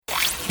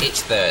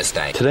It's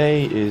Thursday.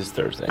 Today is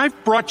Thursday.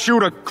 I've brought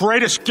you the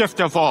greatest gift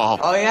of all.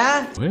 Oh,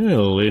 yeah?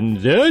 Well, in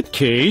that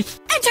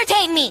case...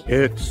 Entertain me!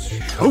 It's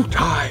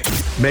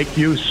showtime. Make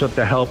use of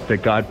the help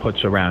that God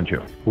puts around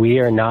you. We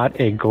are not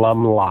a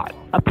glum lot.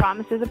 A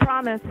promise is a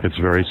promise. It's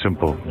very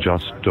simple.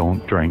 Just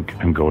don't drink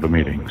and go to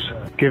meetings.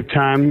 Give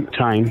time.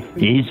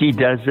 Easy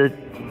does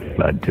it,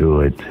 but do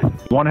it.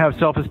 Want to have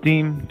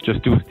self-esteem?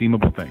 Just do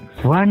esteemable things.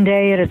 One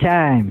day at a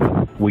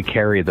time. We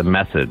carry the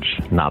message,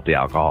 not the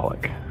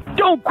alcoholic.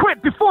 Don't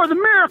quit before the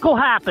miracle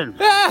happens.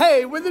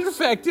 Hey, we're the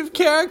Defective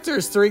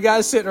Characters. Three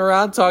guys sitting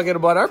around talking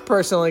about our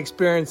personal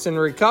experience in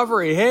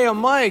recovery. Hey, I'm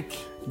Mike.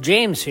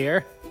 James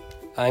here.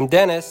 I'm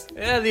Dennis.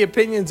 Yeah, the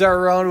opinions are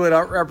our own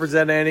without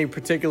representing any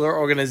particular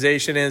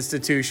organization,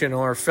 institution,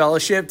 or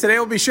fellowship. Today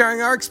we'll be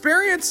sharing our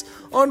experience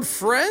on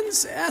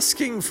friends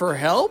asking for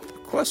help?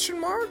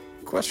 Question mark?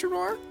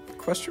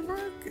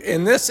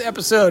 In this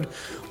episode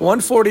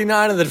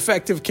 149 of the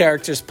Defective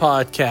Characters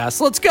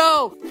podcast. Let's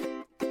go!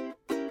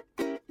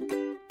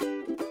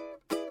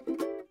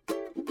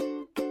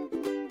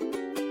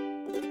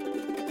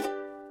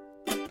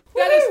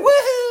 Dennis,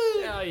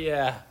 woohoo! Oh,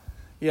 yeah.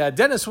 Yeah,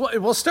 Dennis,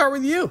 we'll start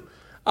with you.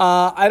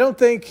 I don't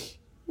think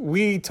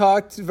we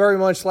talked very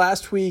much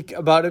last week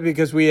about it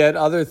because we had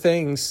other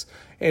things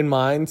in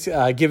mind,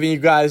 giving you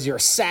guys your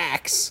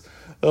sacks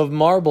of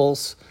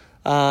marbles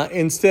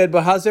instead.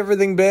 But how's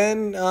everything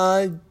been?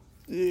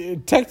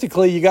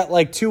 Technically, you got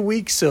like 2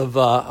 weeks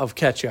of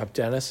catch-up,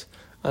 Dennis,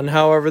 on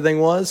how everything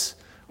was.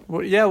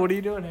 What are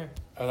you doing here?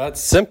 Oh, that's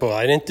simple.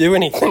 I didn't do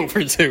anything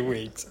for 2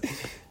 weeks.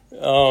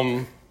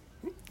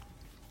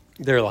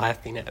 They're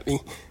laughing at me.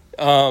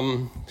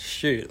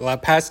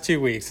 Past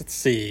 2 weeks, let's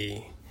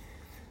see.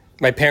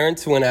 My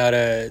parents went out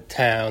of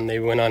town. They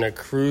went on a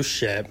cruise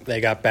ship. They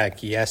got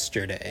back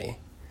yesterday.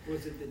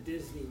 Was it the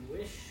Disney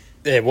Wish?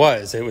 It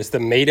was. It was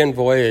the maiden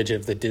voyage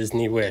of the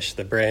Disney Wish,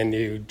 the brand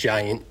new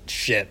giant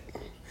ship,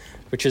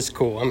 which is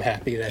cool. I'm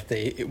happy that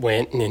they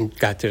went and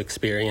got to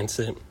experience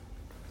it.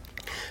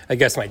 I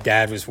guess my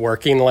dad was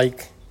working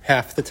like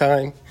half the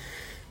time,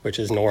 which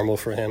is normal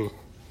for him.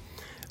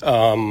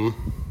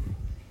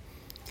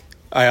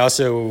 I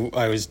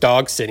was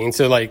dog sitting.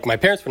 So like my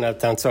parents went out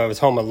of town, so I was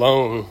home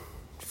alone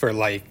for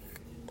like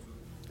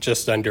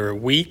just under a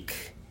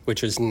week,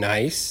 which was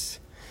nice.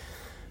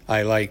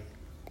 I like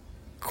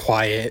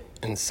quiet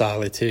and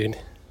solitude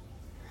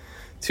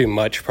too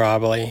much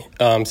probably.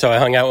 So I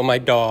hung out with my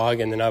dog,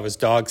 and then I was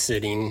dog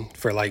sitting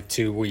for like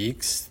 2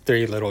 weeks,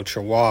 3 little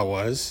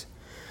chihuahuas,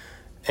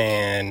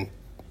 and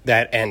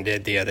that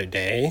ended the other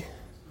day.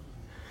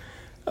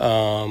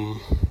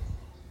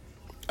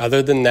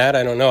 Other than that,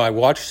 I don't know. I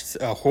watched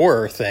a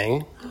horror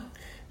thing,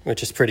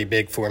 which is pretty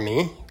big for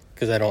me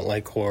because I don't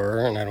like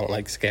horror and I don't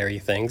like scary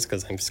things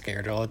because I'm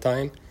scared all the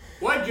time.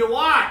 What'd you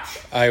watch?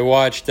 I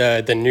watched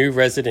the new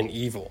Resident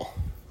Evil.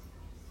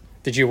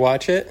 Did you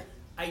watch it?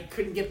 I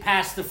couldn't get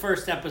past the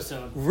first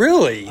episode.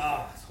 Really?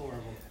 Oh, it's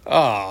horrible.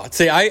 Oh,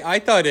 see, I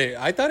thought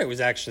it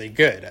was actually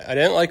good. I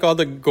didn't like all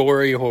the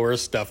gory horror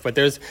stuff, but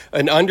there's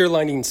an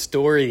underlining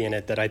story in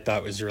it that I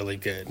thought was really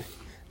good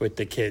with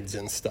the kids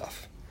and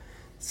stuff.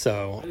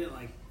 So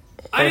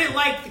I didn't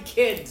like the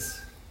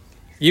kids.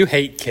 You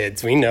hate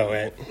kids, we know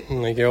it.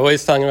 Like you're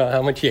always talking about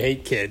how much you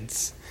hate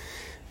kids.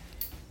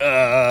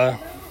 Other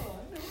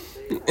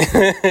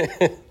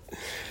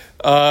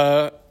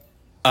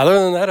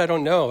than that, I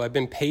don't know. I've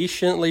been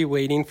patiently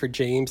waiting for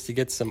James to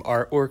get some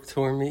artwork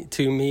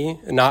to me,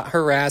 not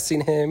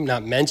harassing him,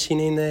 not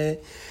mentioning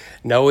it,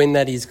 knowing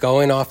that he's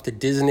going off to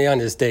Disney on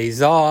his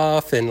days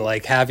off and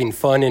like having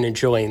fun and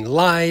enjoying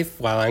life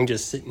while I'm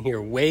just sitting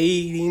here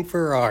waiting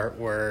for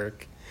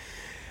artwork.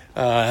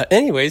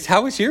 Anyways,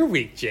 how was your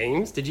week,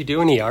 James? Did you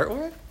do any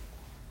artwork?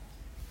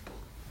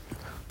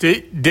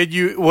 Did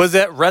you? Was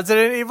that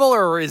Resident Evil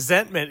or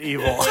Resentment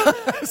Evil?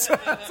 That's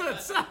what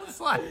it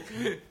sounds like.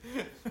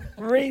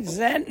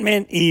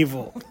 Resentment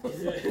Evil.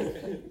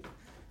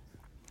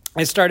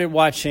 I started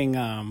watching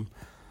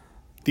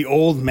The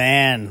Old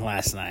Man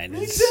last night.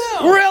 Me too.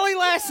 Really,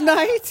 last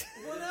night?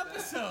 One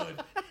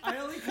episode. I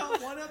only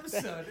caught one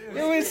episode.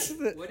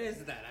 What is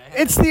that?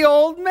 It's The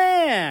Old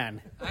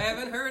Man. I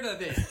haven't heard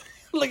of it.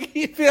 Look,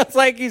 he feels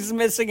like he's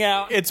missing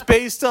out. It's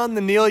based on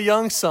the Neil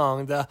Young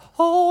song, The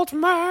Old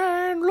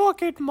Man,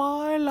 Look at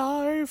My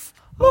Life.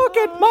 Look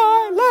at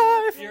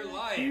my life. You're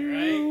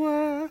lying,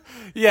 right?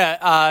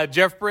 Yeah,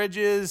 Jeff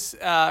Bridges,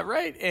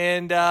 right,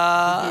 and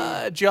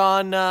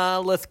John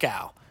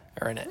Lithgow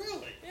are in it.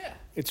 Really? Yeah.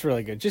 It's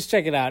really good. Just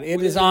check it out.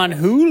 It is on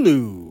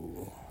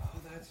Hulu.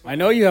 I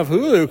know you have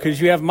Hulu because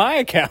you have my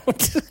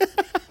account.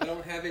 I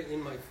don't have it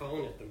in my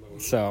phone at the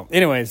moment. So,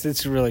 anyways,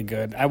 it's really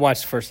good. I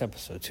watched the first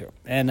episode, too.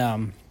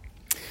 And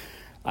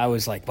I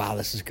was like, wow,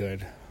 this is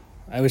good.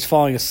 I was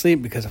falling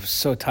asleep because I was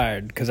so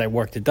tired because I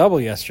worked a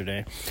double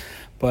yesterday.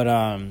 But,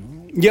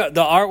 yeah,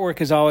 the artwork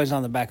is always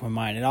on the back of my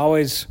mind.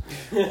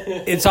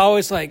 It's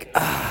always like,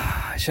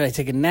 should I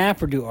take a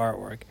nap or do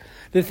artwork?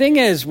 The thing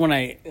is, when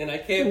I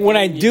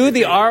do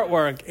the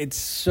artwork,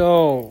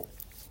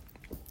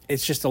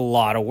 it's just a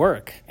lot of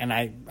work, and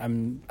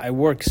I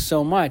work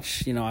so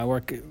much. I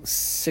work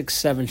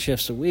 6-7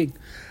 shifts a week.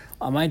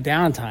 On my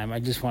downtime, I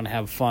just want to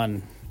have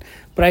fun,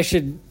 but I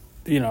should,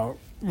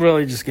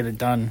 really just get it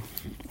done.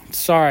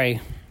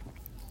 Sorry,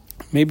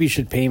 maybe you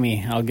should pay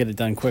me. I'll get it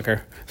done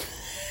quicker.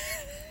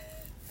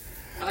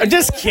 I'm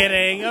just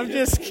kidding.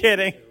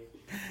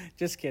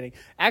 Just kidding.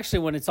 Actually,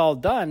 when it's all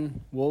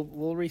done,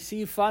 we'll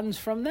receive funds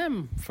from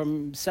them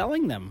from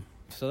selling them.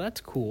 So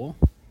that's cool.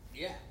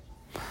 Yeah.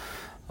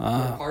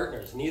 We're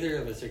partners. Neither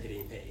of us are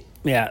getting paid.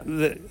 Yeah,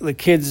 the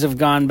kids have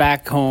gone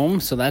back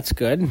home, so that's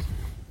good.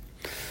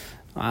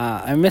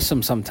 I miss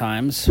them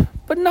sometimes,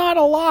 but not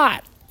a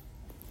lot.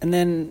 And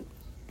then,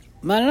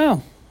 I don't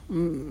know.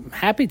 I'm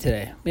happy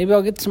today. Maybe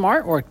I'll get some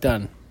artwork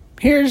done.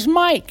 Here's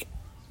Mike.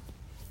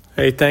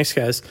 Hey, thanks,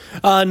 guys.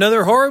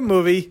 Another horror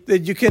movie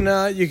that you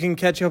can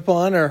catch up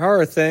on, or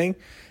horror thing,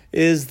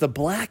 is The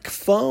Black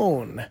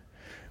Phone,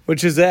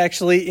 which is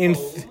actually in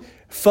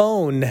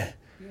Phone.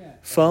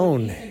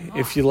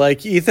 If you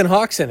like Ethan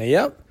Hawke's in it.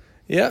 Yep.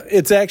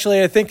 It's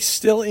actually, I think,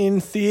 still in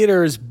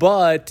theaters,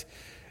 but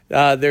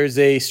there's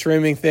a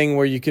streaming thing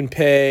where you can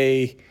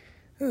pay,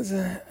 I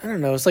don't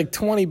know, it's like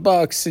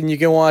 $20 and you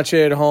can watch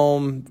it at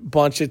home a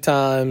bunch of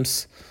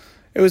times.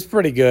 It was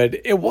pretty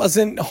good. It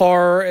wasn't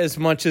horror as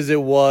much as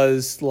it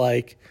was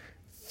like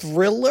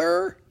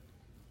thriller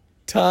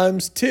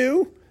times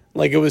 2.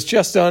 Like it was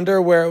just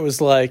under where it was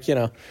like,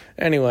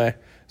 anyway,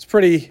 it's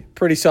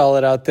pretty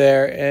solid out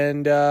there.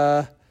 And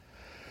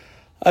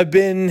I've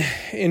been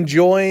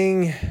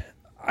enjoying,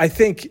 I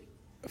think,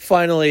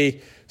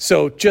 finally,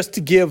 so just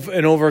to give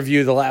an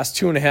overview, the last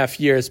 2.5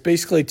 years,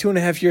 basically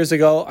 2.5 years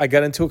ago, I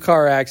got into a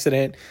car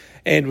accident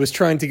and was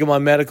trying to get my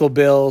medical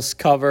bills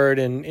covered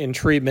and in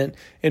treatment.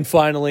 And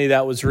finally,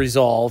 that was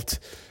resolved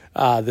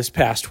this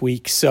past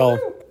week.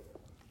 So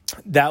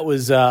that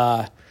was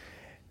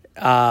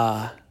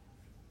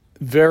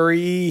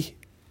very,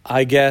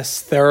 I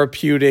guess,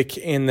 therapeutic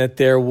in that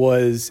there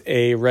was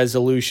a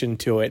resolution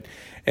to it.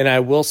 And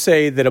I will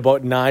say that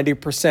about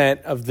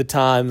 90% of the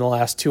time, the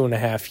last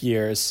 2.5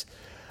 years,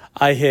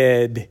 I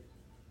had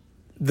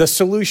the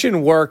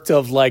solution worked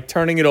of like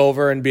turning it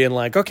over and being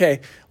like,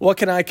 okay, what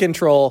can I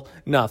control?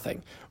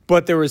 Nothing.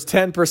 But there was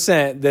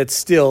 10% that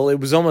still, it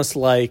was almost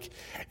like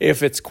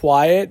if it's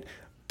quiet,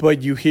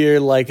 but you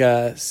hear like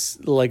a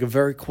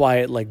very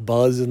quiet like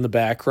buzz in the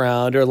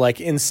background or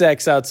like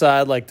insects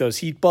outside, like those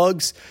heat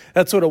bugs.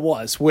 That's what it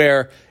was,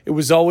 where it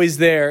was always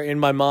there in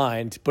my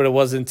mind, but it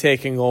wasn't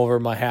taking over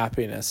my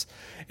happiness.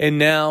 And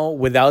now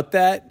without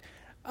that,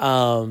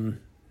 I'm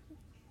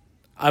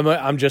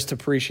just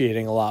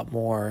appreciating a lot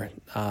more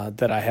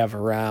that I have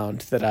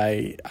around, that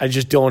I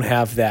just don't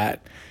have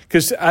that.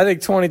 Because I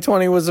think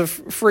 2020 was a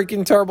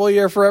freaking terrible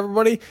year for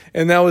everybody.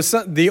 And that was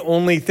the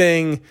only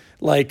thing,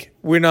 like,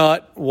 we're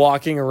not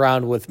walking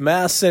around with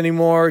masks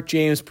anymore.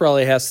 James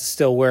probably has to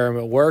still wear them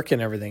at work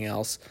and everything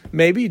else.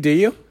 Maybe, do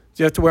you? Do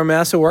you have to wear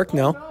masks at work?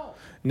 No.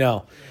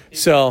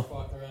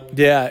 So,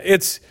 yeah,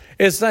 it's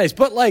nice.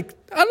 But, like,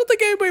 I don't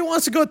think anybody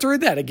wants to go through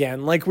that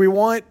again. Like, we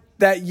want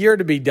that year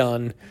to be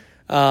done.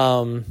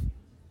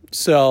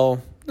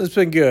 So, it's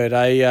been good.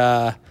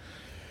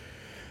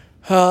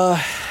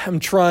 I'm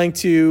trying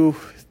to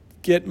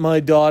get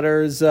my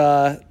daughter's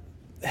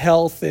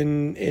health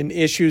and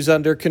issues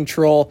under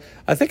control.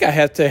 I think I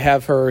have to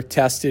have her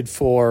tested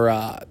for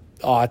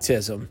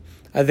autism.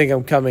 I think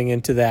I'm coming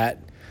into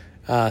that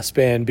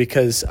span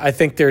because I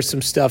think there's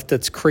some stuff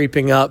that's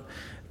creeping up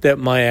that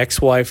my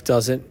ex-wife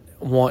doesn't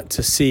want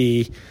to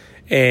see,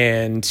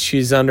 and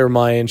she's under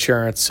my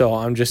insurance, so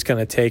I'm just going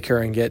to take her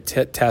and get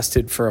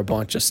tested for a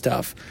bunch of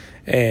stuff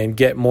and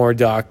get more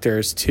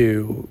doctors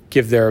to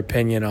give their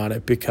opinion on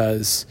it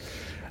because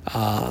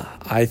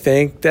I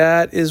think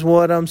that is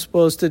what I'm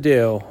supposed to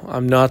do.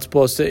 I'm not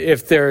supposed to,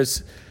 if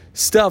there's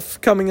stuff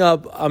coming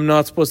up, I'm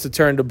not supposed to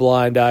turn a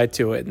blind eye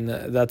to it, and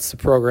that's the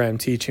program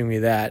teaching me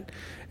that,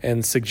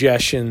 and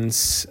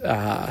suggestions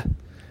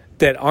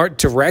that aren't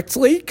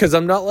directly, because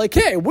I'm not like,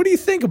 hey, what do you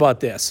think about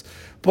this?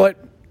 But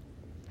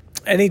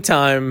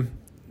anytime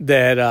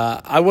that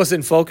I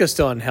wasn't focused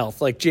on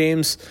health, like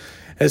James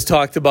has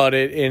talked about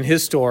it in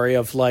his story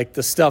of like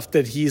the stuff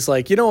that he's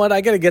like, you know what,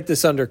 I got to get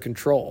this under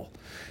control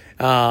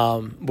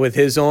with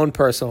his own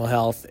personal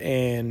health.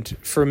 And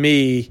for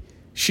me,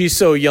 she's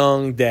so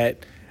young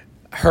that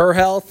her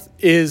health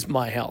is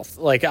my health.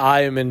 Like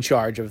I am in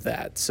charge of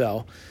that.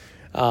 So,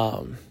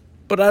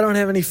 but I don't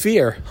have any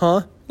fear,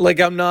 Like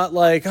I'm not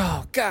like,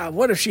 oh God,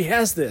 what if she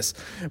has this?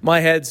 My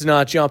head's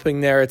not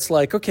jumping there. It's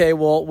like, okay,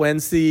 well,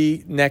 when's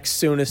the next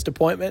soonest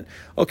appointment?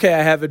 Okay,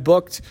 I have it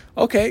booked.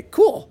 Okay,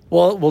 cool.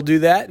 Well, we'll do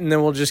that, and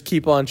then we'll just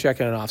keep on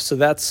checking it off. So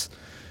that's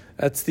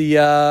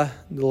the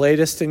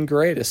latest and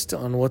greatest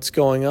on what's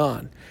going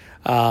on.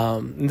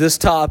 This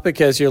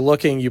topic, as you're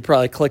looking, you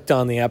probably clicked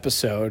on the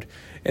episode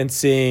and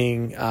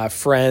seeing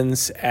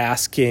friends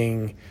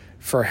asking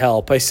for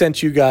help. I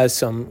sent you guys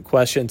some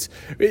questions.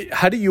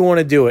 How do you want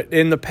to do it?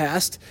 In the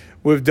past,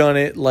 we've done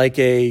it like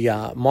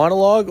a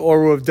monologue,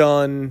 or we've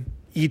done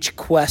each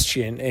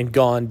question and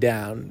gone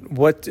down.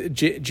 What,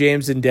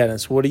 James and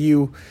Dennis, what do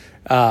you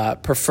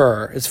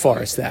prefer as far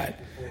as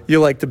that. You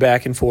like the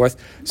back and forth.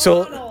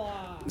 So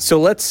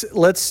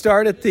let's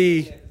start at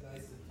the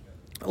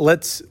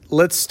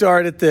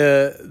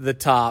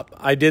top.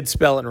 I did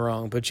spell it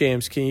wrong, but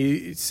James, can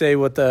you say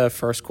what the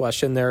first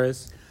question there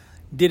is?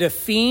 Did a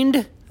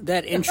fiend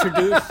that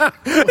introduced?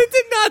 It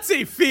did not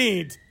say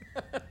fiend.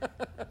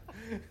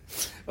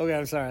 Okay,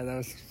 I'm sorry. That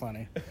was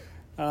funny.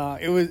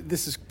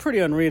 This is pretty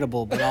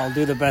unreadable, but I'll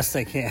do the best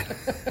I can.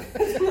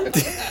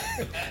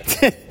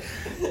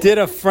 Did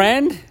a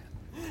friend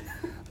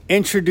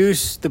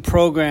introduce the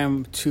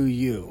program to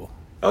you?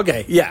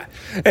 Okay, yeah.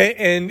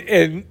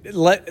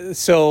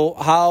 So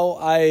how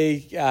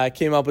I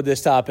came up with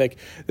this topic,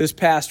 this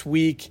past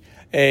week,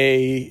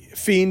 a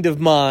fiend of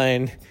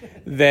mine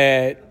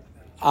that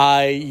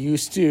I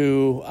used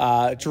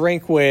to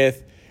drink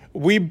with,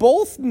 we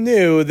both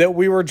knew that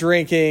we were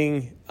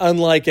drinking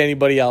unlike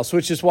anybody else,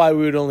 which is why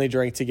we would only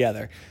drink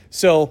together.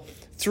 So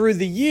through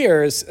the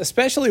years,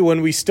 especially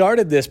when we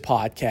started this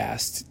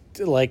podcast,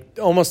 like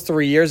almost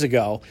 3 years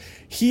ago,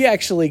 he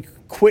actually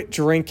quit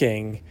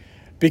drinking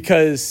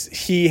because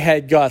he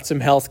had got some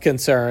health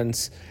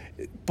concerns,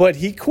 but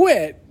he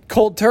quit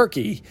cold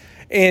turkey.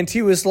 And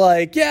he was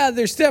like, yeah,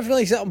 there's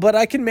definitely something, but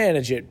I can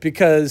manage it,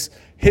 because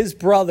his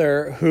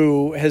brother,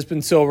 who has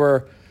been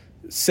sober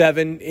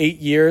 7-8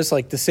 years,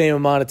 like the same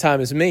amount of time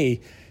as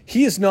me,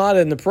 he is not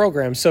in the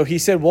program. So he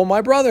said, well,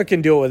 my brother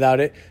can do it without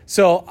it,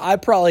 so I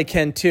probably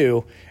can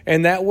too.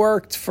 And that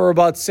worked for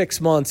about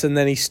 6 months, and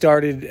then he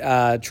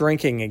started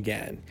drinking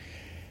again.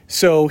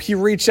 So he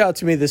reached out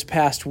to me this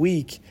past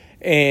week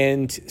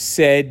and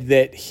said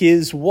that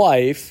his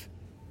wife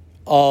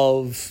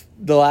of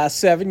the last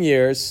 7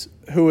 years,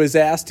 who has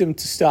asked him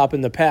to stop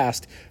in the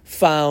past,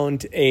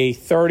 found a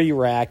 30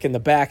 rack in the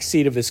back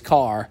seat of his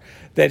car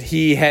that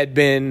he had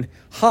been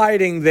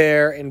hiding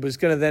there and was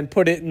going to then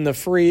put it in the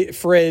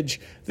fridge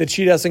that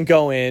she doesn't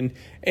go in,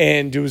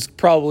 and it was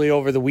probably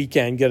over the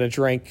weekend going to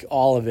drink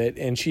all of it.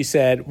 And she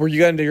said, were you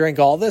going to drink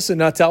all this and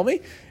not tell me?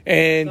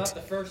 And not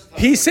the first time.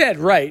 He said,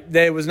 right,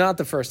 that it was not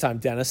the first time,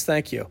 Dennis.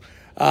 Thank you.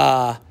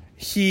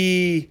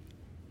 He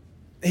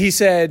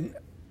said,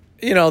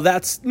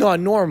 that's not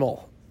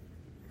normal,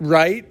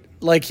 right?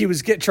 Like, he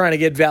was trying to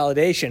get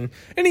validation,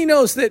 and he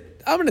knows that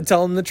I'm going to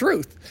tell him the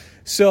truth.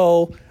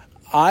 So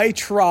I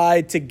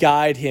tried to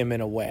guide him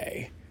in a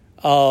way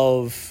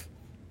of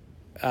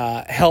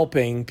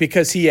helping,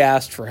 because he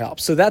asked for help.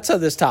 So that's how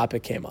this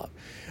topic came up.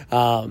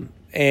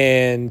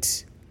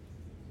 And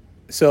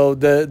so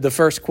the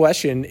first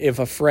question, if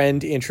a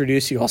friend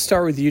introduced you, I'll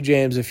start with you,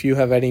 James, if you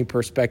have any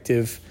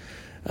perspective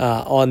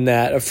on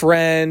that. A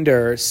friend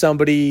or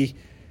somebody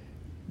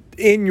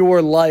in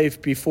your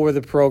life before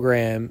the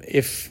program,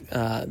 if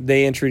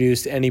they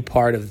introduced any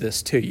part of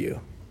this to you.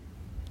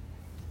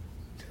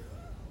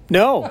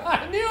 No.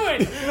 I knew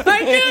it. I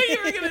knew you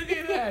were going to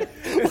do that.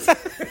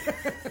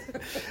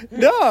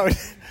 No.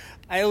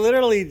 I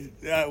literally,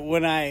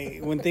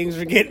 when things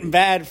were getting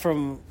bad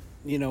from,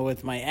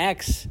 with my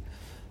ex,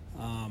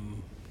 I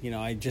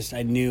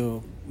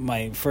knew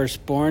my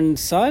firstborn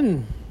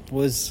son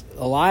was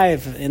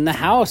alive in the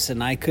house,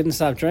 and I couldn't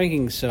stop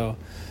drinking. So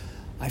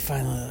I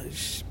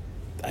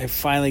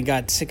finally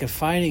got sick of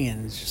fighting,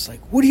 and it's just like,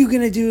 what are you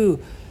going to do?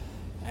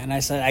 And I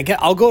said,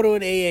 I'll go to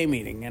an AA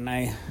meeting. And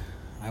I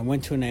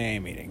went to an AA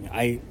meeting.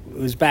 It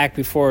was back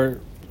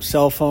before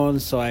cell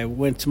phones, so I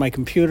went to my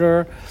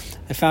computer.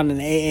 I found an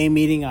AA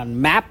meeting on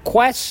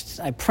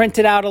MapQuest. I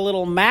printed out a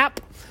little map,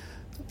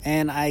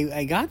 and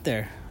I got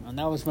there. And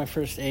that was my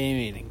first AA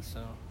meeting. So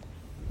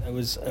it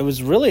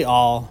was really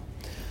all,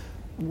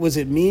 was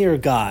it me or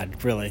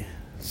God, really?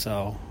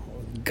 So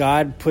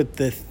God put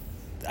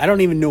I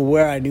don't even know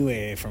where I knew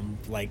AA from,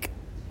 like,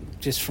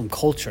 just from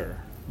culture,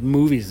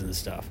 movies and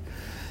stuff.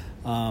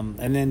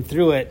 And then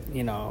through it,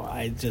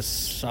 I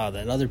just saw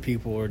that other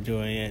people were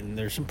doing it, and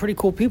there's some pretty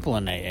cool people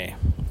in AA.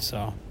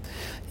 So,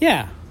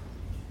 yeah.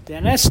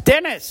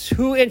 Dennis,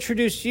 who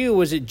introduced you?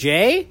 Was it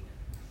Jay?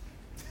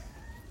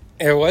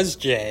 It was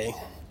Jay.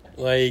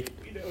 Like,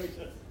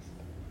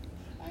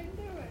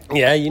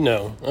 yeah, you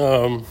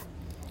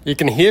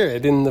can hear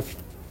it in the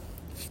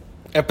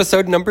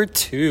episode number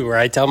 2 where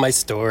I tell my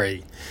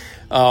story.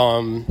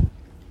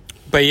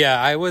 But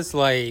yeah, I was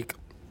like,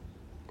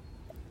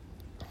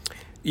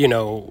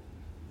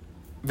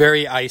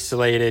 very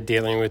isolated,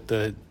 dealing with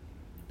the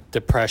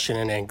depression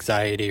and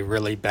anxiety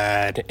really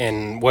bad,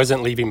 and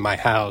wasn't leaving my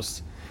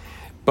house.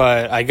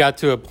 But I got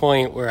to a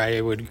point where I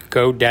would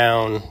go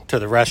down to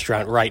the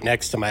restaurant right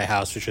next to my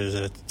house, which is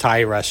a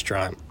Thai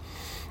restaurant,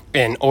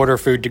 and order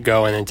food to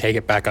go and then take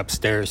it back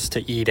upstairs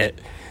to eat it.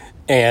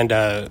 And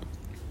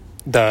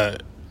the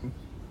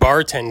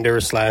bartender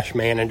 /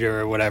 manager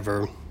or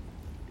whatever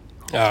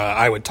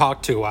I would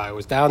talk to while I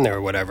was down there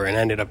or whatever, and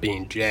ended up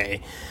being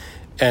Jay.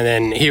 And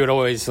then he would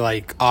always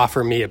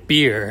offer me a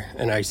beer,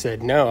 and I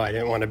said no, I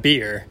didn't want a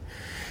beer.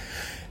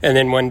 And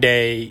then one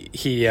day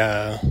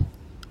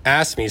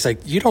asked me, he's like,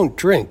 you don't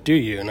drink, do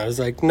you? And I was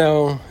like,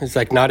 no. He's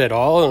like, not at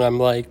all. And I'm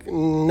like,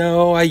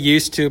 no, I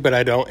used to, but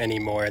I don't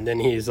anymore. And then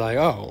he's like,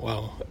 oh,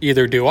 well,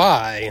 either do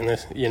I. And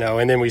this,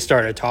 and then we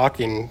started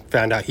talking,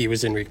 found out he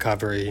was in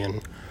recovery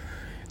and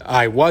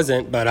I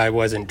wasn't, but I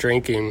wasn't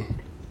drinking.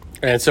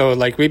 And so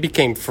like we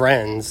became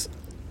friends.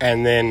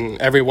 And then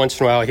every once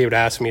in a while he would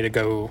ask me to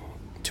go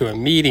to a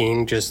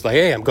meeting, just like,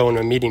 hey, I'm going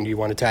to a meeting, do you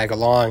want to tag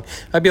along?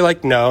 I'd be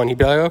like, no, and he'd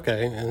be like,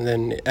 okay. And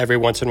then every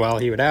once in a while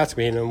he would ask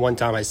me, and then one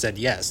time I said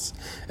yes,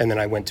 and then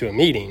I went to a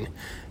meeting,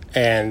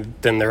 and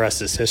then the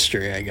rest is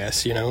history, I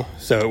guess.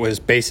 So it was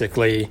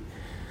basically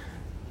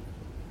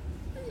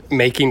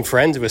making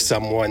friends with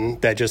someone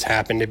that just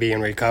happened to be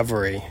in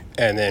recovery,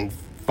 and then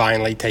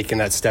finally taking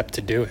that step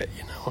to do it.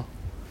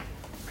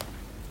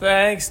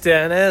 Thanks,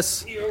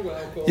 Dennis. You're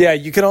welcome. Yeah,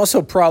 you can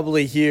also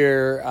probably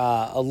hear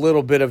a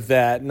little bit of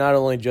that, not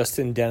only just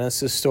in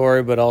Dennis's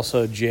story, but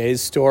also Jay's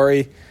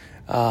story.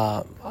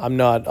 I'm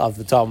not, off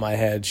the top of my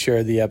head,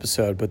 sure the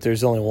episode, but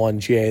there's only one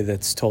Jay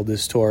that's told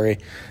this story.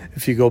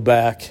 If you go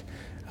back,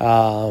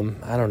 I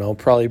don't know,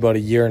 probably about a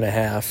year and a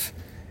half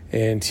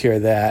and hear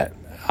that.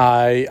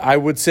 I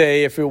would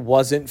say if it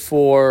wasn't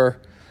for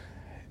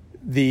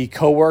the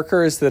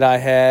coworkers that I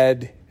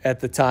had at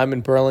the time in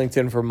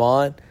Burlington,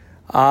 Vermont,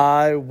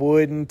 I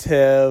wouldn't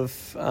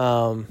have,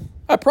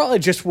 I probably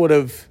just would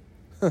have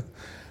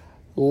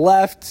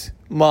left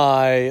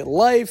my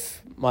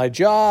life, my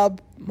job,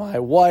 my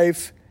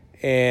wife,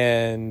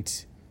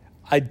 and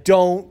I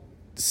don't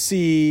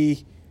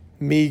see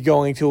me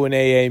going to an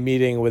AA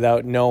meeting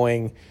without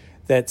knowing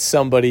that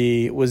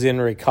somebody was in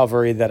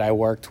recovery that I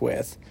worked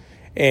with,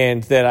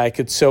 and that I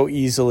could so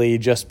easily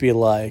just be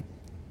like,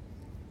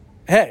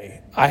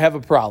 hey, I have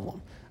a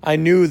problem. I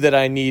knew that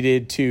I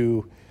needed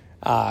to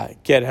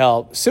get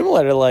help,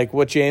 similar to like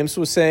what James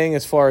was saying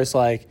as far as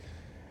like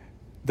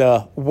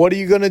the what are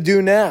you going to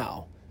do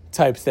now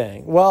type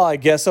thing. Well, I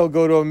guess I'll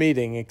go to a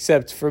meeting,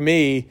 except for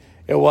me,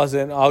 it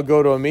wasn't I'll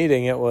go to a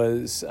meeting. It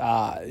was,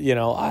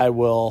 I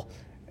will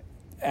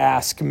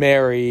ask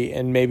Mary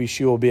and maybe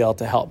she will be able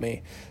to help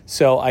me.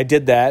 So I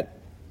did that.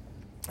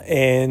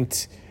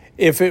 And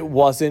if it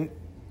wasn't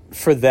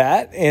for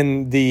that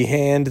and the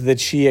hand that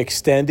she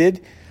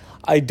extended,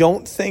 I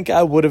don't think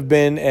I would have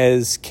been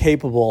as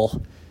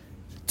capable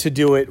to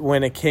do it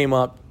when it came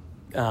up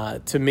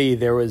to me.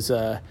 There was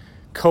a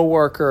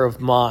coworker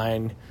of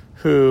mine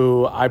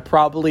who I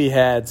probably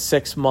had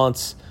 6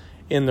 months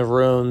in the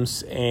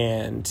rooms,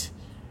 and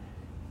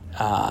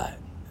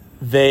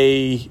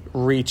they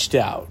reached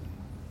out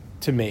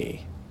to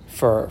me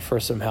for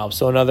some help.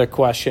 So another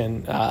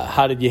question,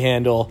 how did you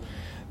handle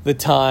the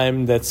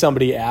time that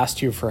somebody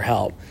asked you for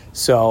help?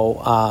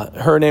 So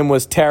her name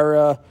was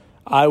Tara.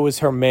 I was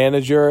her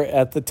manager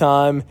at the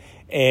time,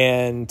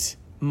 and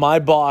my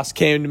boss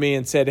came to me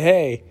and said,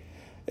 hey,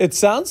 it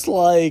sounds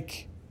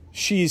like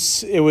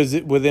it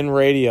was within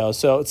radio,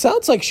 so it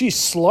sounds like she's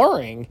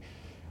slurring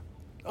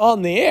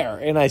on the air.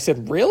 And I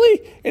said,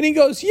 really? And he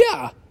goes,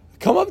 yeah,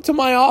 come up to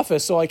my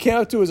office. So I came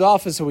up to his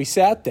office and we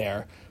sat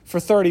there for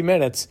 30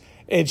 minutes.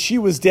 And she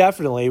was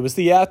definitely, it was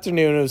the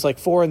afternoon, it was like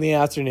 4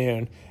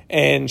 p.m,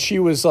 and she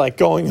was like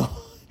going on.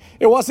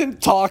 It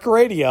wasn't talk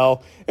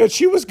radio,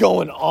 she was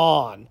going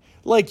on.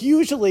 Like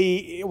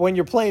usually when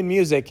you're playing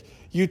music,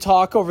 you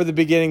talk over the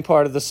beginning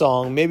part of the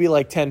song, maybe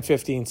like 10,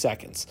 15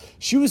 seconds.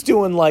 She was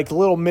doing like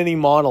little mini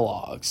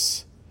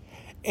monologues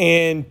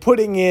and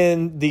putting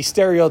in the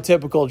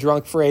stereotypical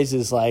drunk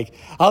phrases like,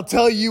 I'll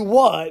tell you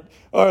what,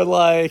 or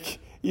like,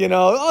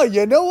 oh,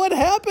 you know what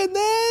happened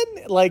then?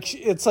 Like,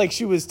 it's like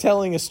she was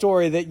telling a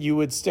story that you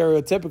would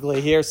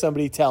stereotypically hear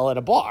somebody tell at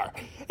a bar,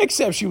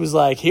 except she was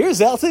like,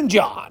 here's Elton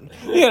John,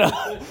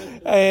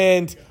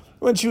 and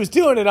when she was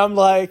doing it, I'm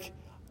like,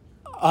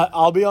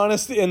 I'll be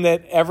honest in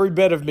that every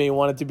bit of me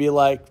wanted to be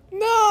like,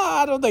 no,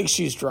 I don't think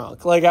she's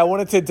drunk. Like, I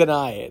wanted to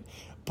deny it.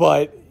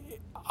 But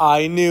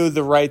I knew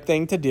the right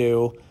thing to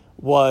do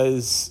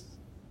was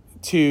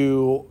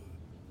to...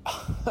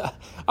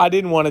 I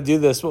didn't want to do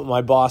this, but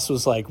my boss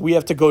was like, we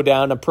have to go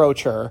down,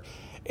 approach her,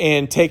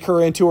 and take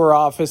her into her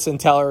office and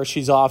tell her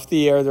she's off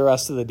the air the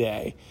rest of the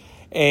day.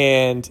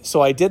 And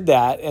so I did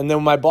that, and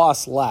then my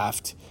boss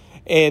left,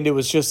 and it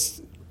was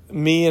just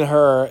me and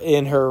her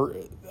in her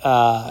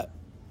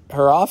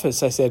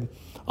office. I said,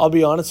 I'll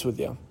be honest with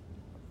you.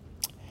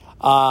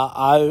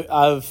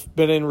 I've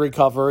been in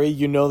recovery.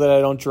 You know that I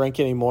don't drink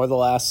anymore the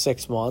last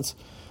 6 months.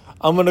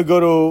 I'm going to go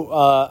to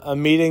a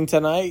meeting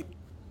tonight.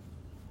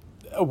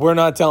 We're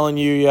not telling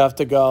you have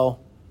to go.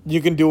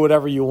 You can do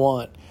whatever you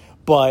want.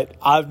 But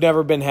I've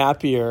never been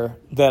happier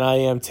than I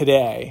am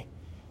today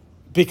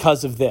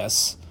because of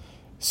this.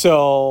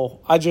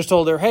 So I just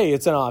told her, hey,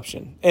 it's an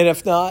option. And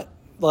if not,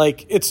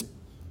 like,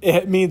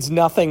 it means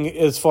nothing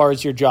as far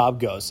as your job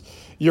goes.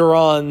 You're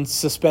on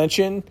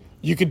suspension.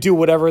 You can do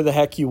whatever the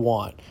heck you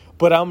want.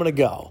 But I'm going to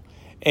go.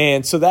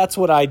 And so that's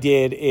what I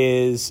did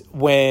is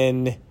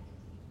when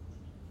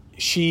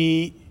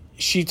she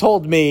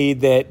told me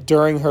that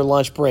during her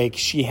lunch break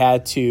she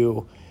had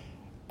to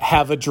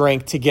have a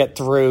drink to get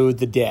through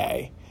the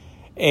day.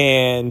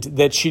 and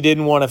that she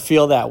didn't want to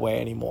feel that way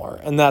anymore.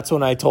 And that's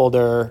when I told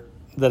her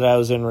that I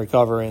was in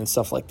recovery and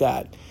stuff like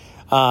that.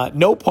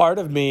 No part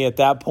of me at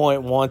that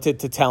point wanted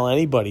to tell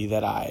anybody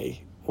that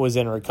I was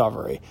in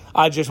recovery.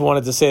 I just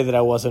wanted to say that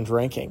I wasn't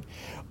drinking.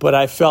 But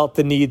I felt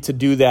the need to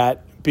do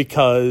that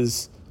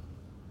because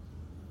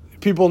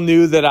people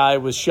knew that I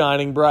was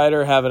shining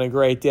brighter, having a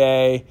great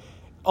day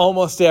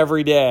almost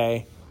every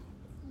day,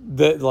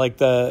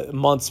 the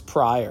months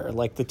prior,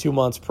 like the 2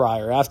 months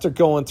prior, after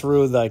going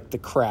through the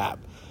crap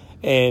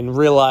and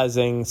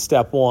realizing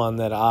step one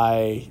that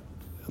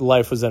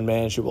life was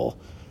unmanageable.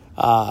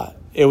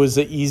 It was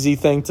an easy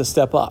thing to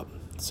step up.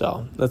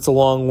 So that's a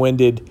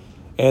long-winded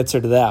answer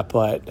to that,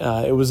 but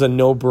it was a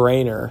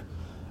no-brainer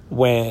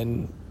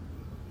when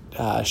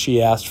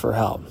she asked for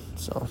help.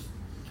 So,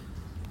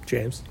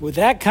 James? With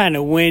that kind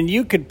of wind,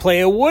 you could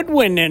play a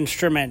woodwind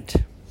instrument.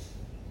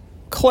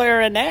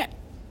 Clarinet.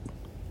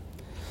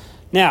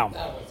 Now,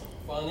 that was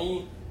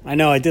funny. I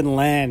know I didn't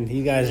land.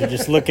 You guys are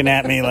just looking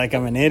at me like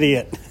I'm an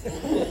idiot.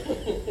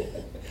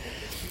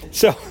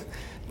 So,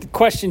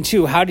 question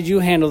 2, how did you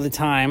handle the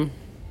time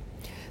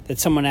that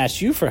someone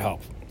asked you for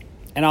help?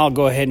 And I'll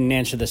go ahead and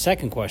answer the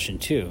second question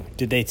too.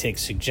 Did they take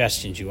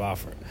suggestions you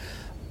offer?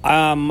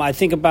 I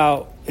think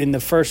about in the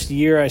first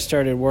year I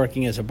started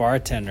working as a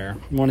bartender,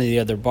 one of the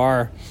other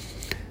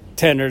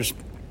bartenders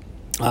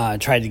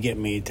tried to get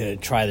me to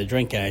try the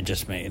drink I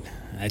just made.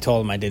 I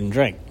told him I didn't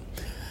drink.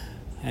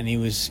 And he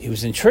was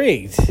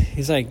intrigued.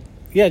 He's like,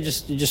 yeah,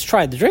 just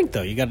try the drink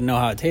though. You got to know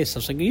how it tastes. I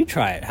was like, you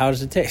try it. How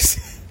does it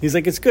taste? He's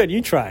like, it's good.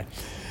 You try.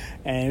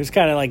 And it was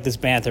kind of like this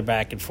banter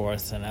back and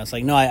forth. And I was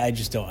like, no, I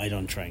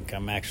don't drink.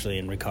 I'm actually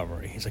in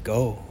recovery. He's like,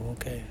 oh,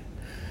 okay.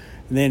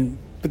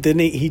 But then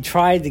he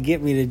tried to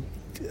get me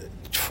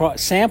to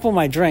sample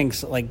my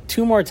drinks like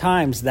 2 more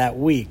times that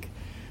week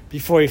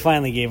before he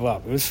finally gave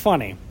up. It was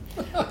funny.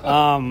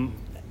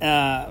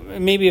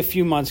 Maybe a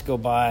few months go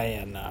by,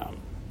 and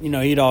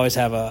he'd always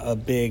have a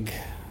big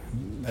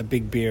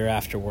beer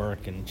after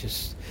work, and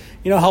just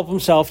help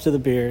himself to the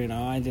beer.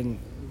 I didn't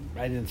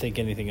think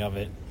anything of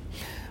it.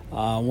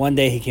 One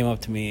day he came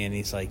up to me and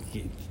he's like,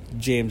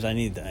 James, I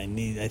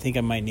think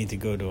I might need to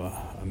go to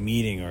a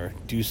meeting or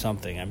do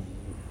something. I'm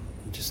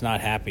just not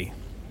happy.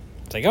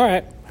 It's like, all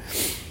right.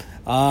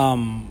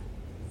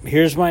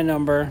 Here's my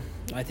number.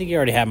 I think he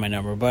already had my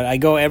number, but I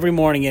go every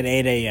morning at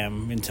 8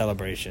 a.m. in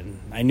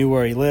Celebration. I knew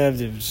where he lived.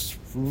 It was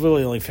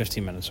really only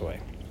 15 minutes away.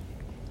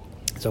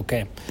 It's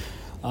okay.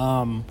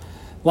 Long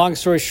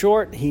story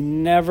short, he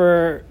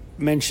never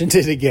mentioned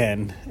it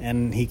again,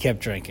 and he kept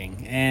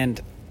drinking. And,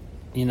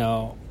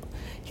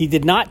 he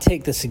did not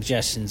take the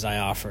suggestions I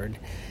offered.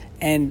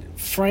 And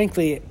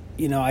frankly,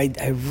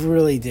 I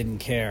really didn't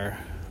care.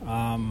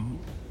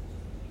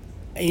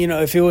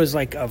 If it was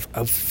like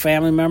a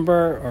family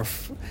member or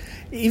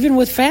even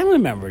with family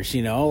members,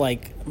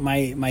 like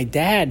my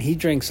dad, he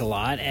drinks a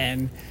lot.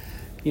 And,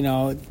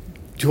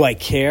 do I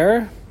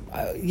care?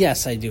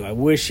 Yes, I do. I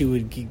wish he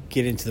would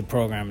get into the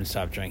program and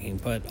stop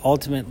drinking. But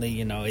ultimately,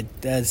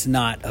 it does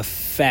not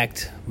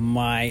affect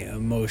my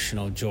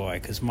emotional joy,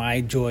 because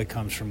my joy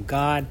comes from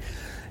God.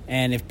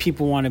 And if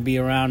people want to be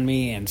around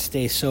me and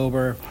stay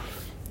sober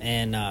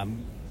and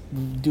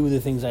do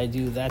the things I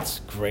do, that's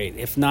great.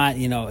 If not,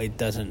 it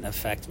doesn't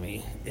affect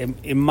me.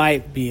 It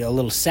might be a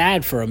little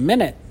sad for a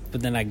minute,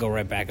 but then I go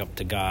right back up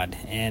to God.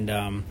 And,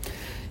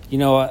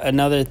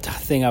 another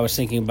thing I was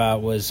thinking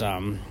about was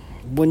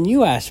when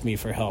you asked me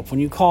for help,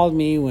 when you called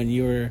me, when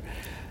you were,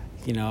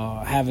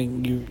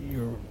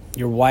 having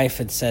your wife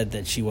had said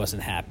that she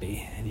wasn't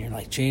happy, and you're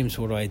like, James,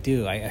 what do I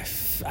do?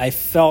 I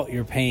felt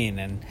your pain,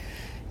 and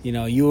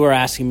you were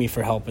asking me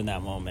for help in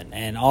that moment,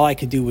 and all I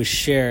could do was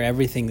share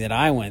everything that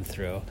I went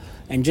through.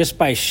 And just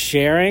by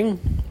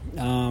sharing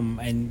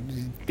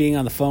and being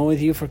on the phone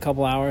with you for a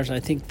couple hours, I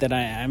think that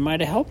I might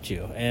have helped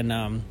you, and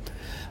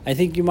I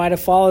think you might have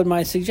followed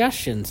my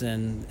suggestions.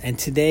 And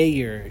today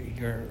you're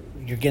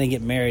going to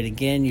get married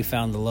again. You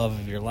found the love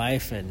of your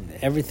life, and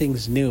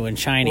everything's new and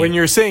shiny. When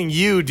you're saying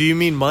you, do you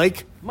mean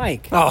Mike?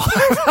 Mike. Oh.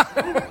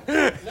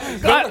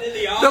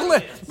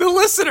 The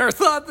listener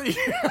thought that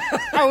you...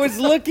 I was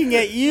looking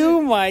at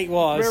you, Mike.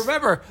 Well,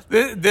 remember,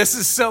 this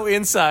is so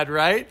inside,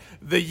 right?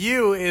 The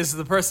you is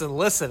the person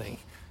listening.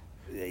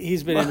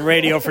 He's been in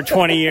radio for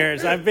 20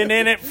 years. I've been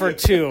in it for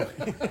 2.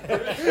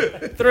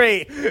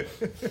 3.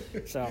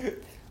 So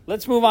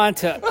let's move on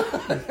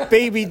to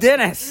Baby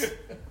Dennis.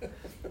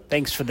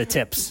 Thanks for the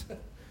tips.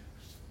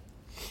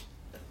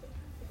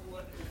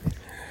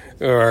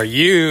 Are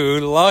you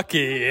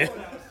lucky?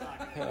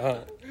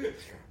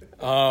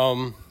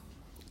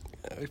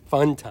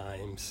 Fun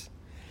times.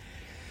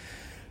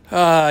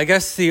 I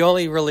guess the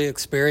only really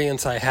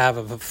experience I have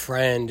of a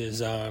friend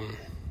is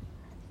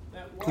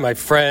my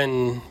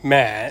friend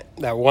Matt,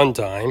 that one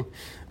time.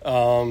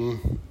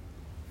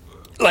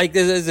 This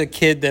is a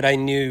kid that I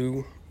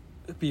knew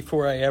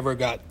before I ever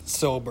got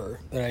sober,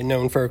 that I'd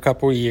known for a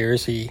couple of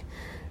years. He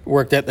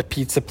worked at the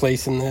pizza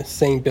place in the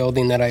same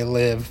building that I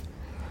live.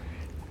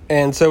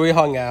 And so we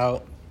hung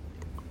out,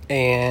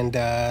 and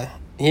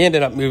he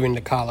ended up moving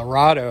to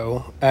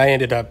Colorado. I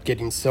ended up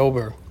getting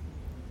sober.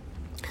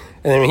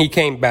 And then when he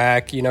came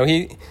back, you know,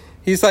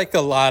 he's like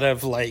a lot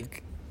of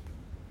like,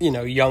 you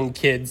know, young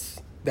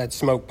kids that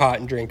smoke pot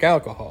and drink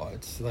alcohol.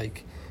 It's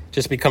like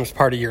just becomes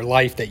part of your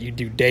life that you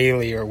do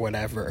daily or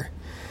whatever.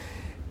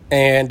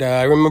 And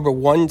I remember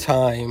one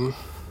time,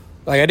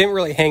 like I didn't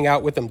really hang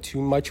out with him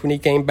too much when he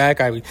came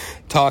back. I would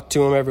talk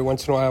to him every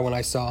once in a while when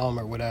I saw him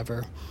or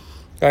whatever.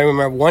 I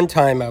remember one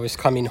time I was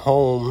coming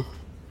home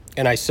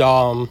and I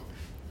saw him,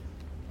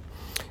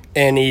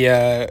 and he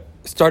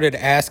started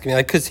asking me,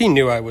 like, because he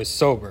knew I was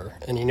sober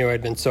and he knew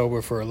I'd been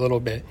sober for a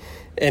little bit.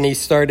 And he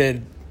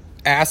started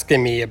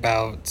asking me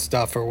about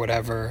stuff or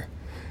whatever.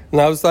 And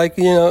I was like,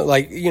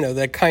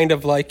 that kind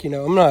of like,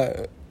 I'm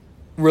not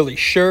really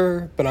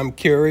sure, but I'm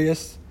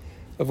curious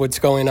of what's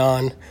going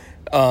on.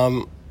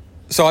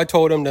 So I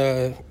told him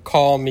to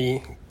call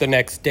me the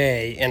next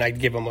day and I'd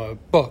give him a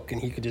book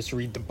and he could just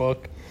read the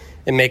book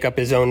and make up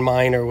his own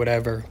mind or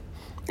whatever.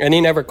 And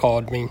he never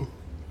called me.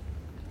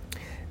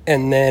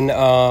 And then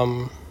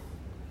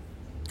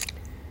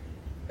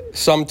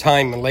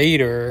sometime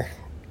later,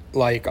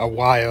 like a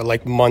while,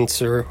 like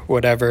months or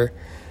whatever,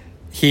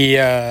 he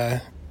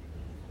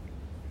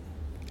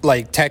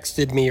like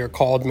texted me or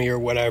called me or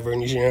whatever,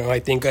 and I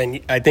think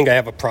I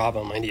have a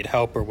problem, I need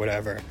help or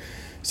whatever.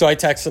 So I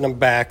texted him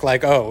back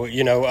like,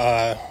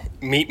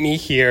 meet me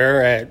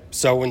here at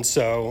so and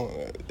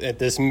so at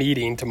this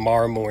meeting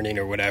tomorrow morning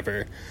or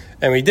whatever.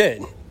 And we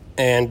did.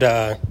 And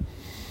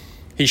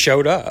he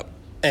showed up.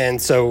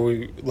 And so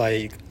we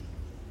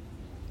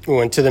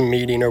went to the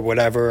meeting or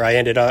whatever. I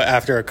ended up,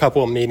 after a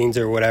couple of meetings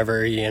or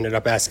whatever, he ended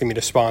up asking me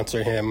to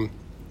sponsor him.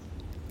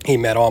 He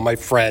met all my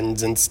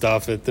friends and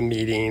stuff at the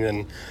meeting.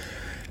 And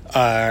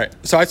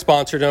so I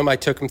sponsored him. I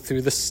took him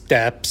through the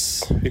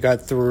steps. We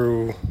got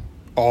through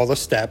all the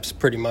steps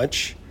pretty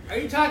much. Are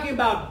you talking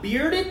about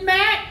Bearded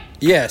Matt?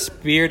 Yes,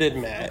 Bearded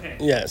Matt. Okay.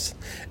 Yes.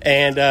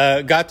 And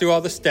got through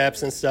all the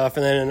steps and stuff.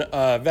 And then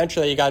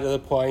eventually he got to the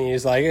point and he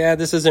was like, yeah,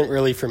 this isn't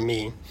really for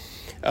me.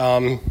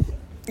 And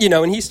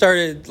he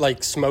started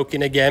like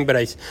smoking again,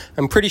 but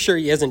I'm pretty sure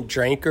he hasn't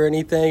drank or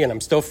anything, and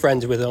I'm still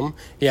friends with him.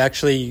 He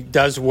actually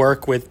does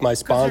work with my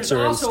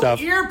sponsor and stuff.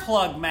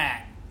 Earplug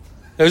Matt.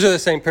 Those are the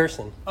same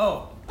person.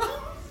 Oh.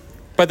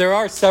 But there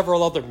are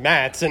several other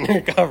Matts in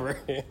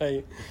recovery.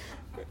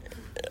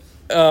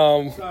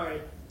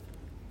 Sorry.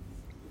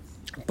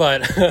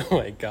 But, oh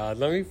my God,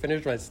 let me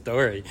finish my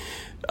story.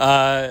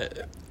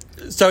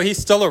 So he's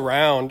still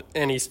around,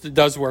 and he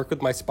does work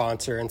with my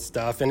sponsor and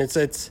stuff, and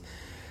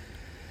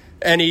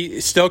and he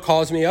still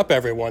calls me up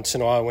every once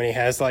in a while when he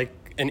has like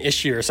an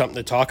issue or something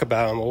to talk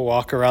about, and we'll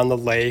walk around the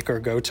lake or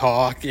go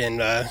talk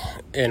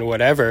and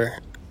whatever.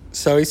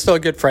 So he's still a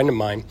good friend of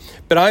mine.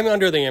 But I'm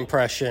under the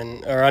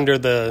impression or under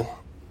the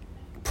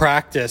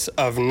practice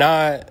of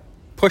not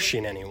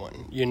pushing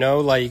anyone,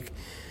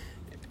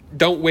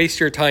 don't waste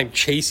your time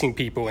chasing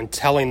people and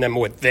telling them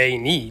what they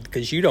need,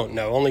 because you don't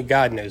know. Only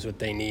God knows what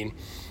they need.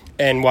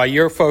 And while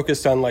you're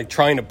focused on like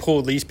trying to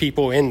pull these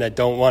people in that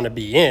don't want to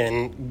be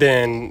in,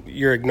 then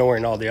you're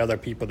ignoring all the other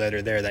people that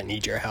are there that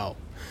need your help.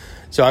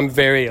 So I'm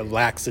very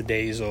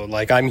lackadaisical.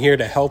 Like, I'm here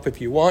to help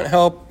if you want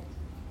help.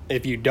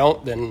 If you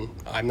don't, then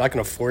I'm not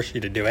going to force you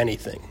to do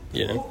anything.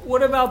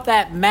 What about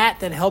that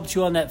Matt that helped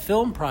you on that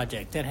film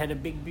project that had a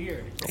big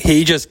beard?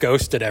 He just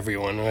ghosted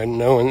everyone.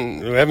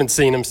 We haven't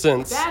seen him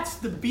since. That's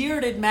the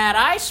bearded Matt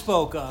I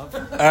spoke of.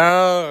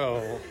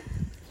 Oh.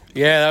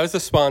 Yeah, that was the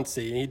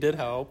sponsee. He did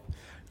help.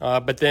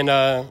 But then,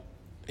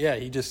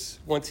 he just,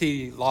 once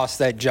he lost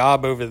that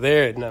job over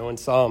there, no one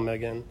saw him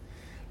again.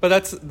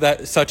 But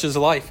such is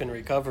life in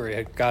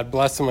recovery. God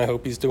bless him. I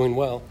hope he's doing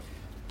well.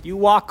 You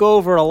walk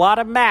over a lot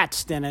of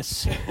Matts,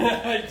 Dennis.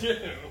 I do.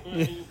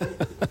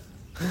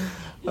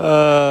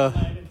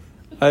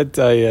 I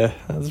tell you,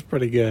 that's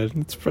pretty good.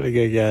 It's pretty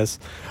good, guys.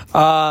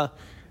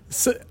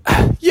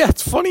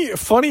 It's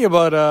funny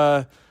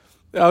about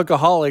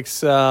alcoholics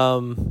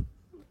that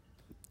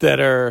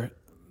are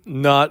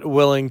not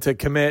willing to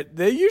commit.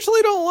 They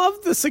usually don't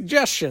love the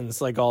suggestions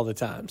like all the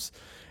times.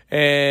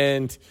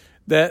 And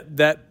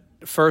that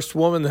first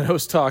woman that I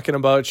was talking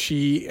about,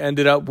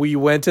 we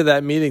went to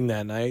that meeting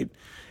that night,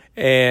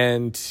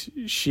 and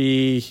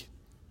she,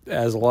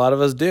 as a lot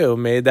of us do,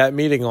 made that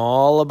meeting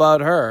all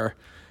about her,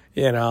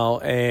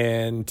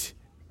 and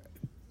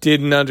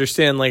didn't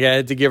understand. Like, I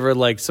had to give her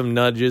like some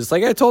nudges.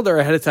 Like, I told her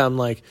ahead of time,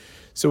 like,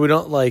 so we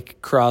don't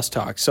like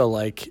crosstalk. So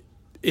like,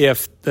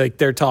 if like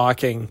they're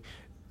talking,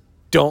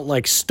 don't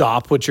like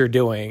stop what you're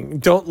doing.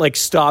 Don't like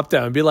stop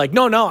them and be like,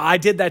 no, I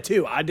did that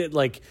too. I did,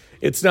 like,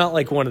 it's not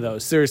like one of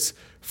those. There's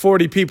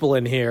 40 people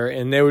in here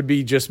and there would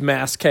be just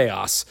mass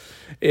chaos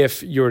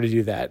if you were to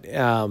do that.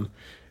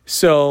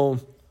 So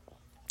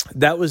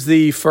that was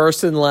the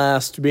first and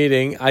last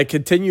meeting. I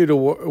continue to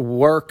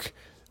work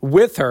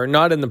with her,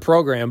 not in the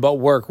program, but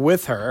work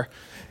with her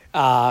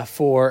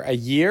for a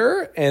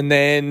year. And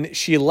then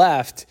she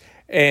left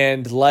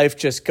and life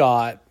just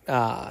got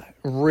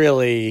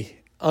really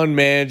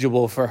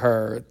unmanageable for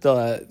her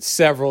the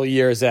several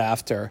years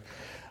after.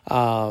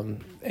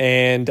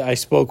 And I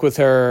spoke with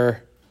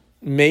her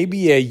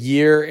maybe a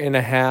year and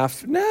a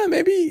half.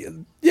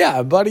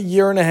 About a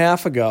year and a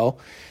half ago.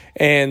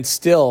 And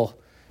still,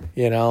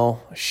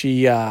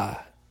 she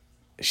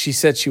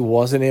said she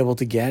wasn't able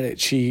to get it.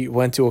 She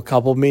went to a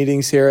couple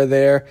meetings here or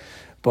there,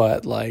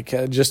 but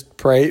just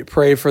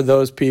pray for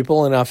those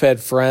people. And I've had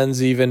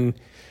friends even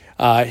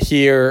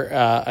here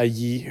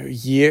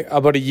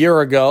about a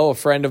year ago. A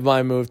friend of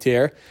mine moved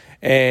here,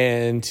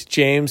 and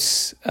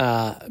James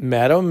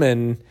met him.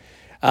 And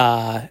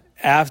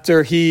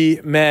after he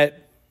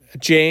met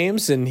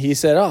James, and he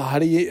said, "Oh, how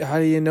do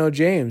you know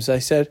James?" I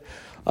said,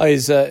 "Oh,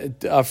 he's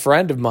a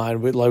friend of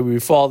mine. We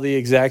follow the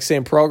exact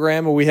same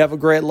program, and we have a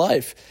great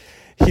life."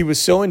 He was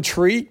so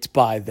intrigued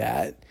by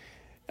that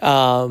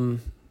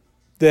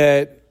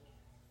that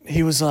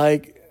he was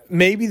like,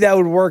 maybe that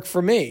would work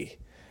for me.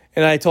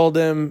 And I told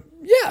him,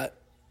 yeah,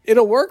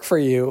 it'll work for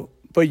you,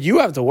 but you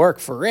have to work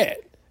for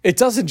it. It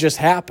doesn't just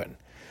happen.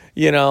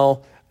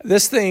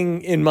 This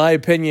thing, in my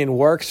opinion,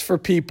 works for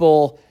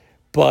people,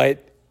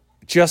 but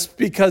just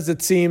because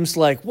it seems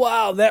like,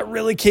 wow, that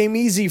really came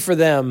easy for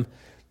them,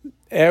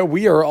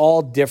 we are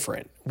all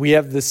different. We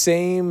have the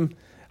same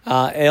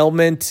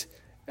ailment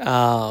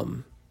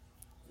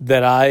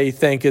that I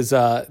think is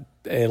a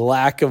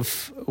lack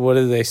of, what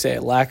do they say?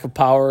 A lack of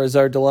power is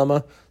our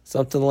dilemma,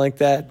 something like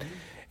that.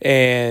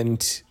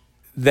 And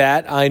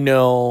that I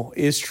know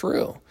is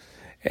true.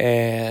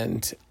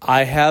 And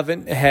I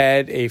haven't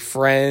had a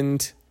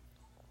friend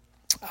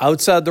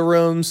outside the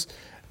rooms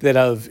that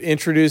I've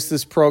introduced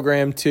this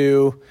program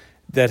to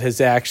that has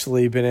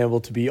actually been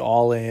able to be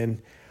all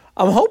in.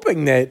 I'm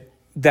hoping that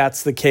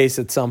that's the case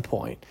at some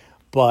point,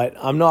 but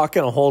I'm not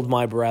going to hold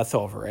my breath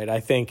over it. I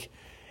think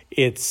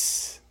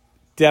it's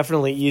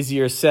definitely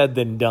easier said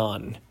than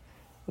done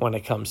when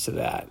it comes to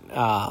that.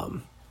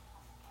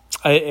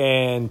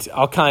 And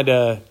I'll kind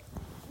of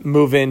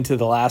move into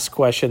the last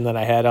question that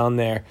I had on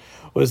there.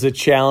 Was it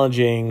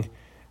challenging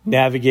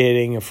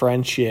navigating a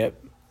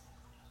friendship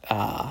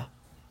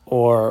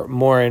or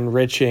more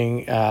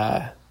enriching?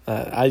 I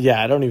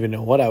don't even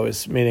know what I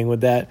was meaning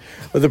with that.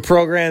 With the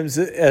program's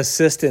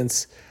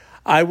assistance,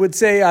 I would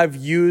say I've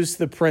used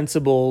the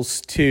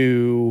principles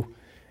to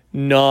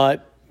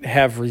not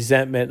have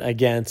resentment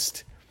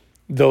against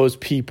those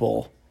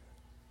people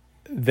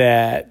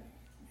that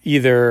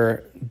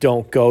either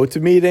don't go to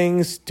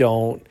meetings,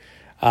 don't,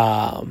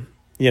 that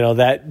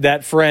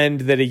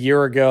friend that a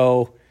year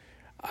ago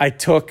I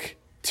took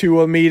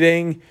to a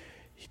meeting,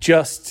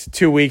 just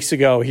 2 weeks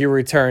ago, he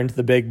returned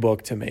the big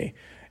book to me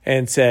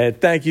and said,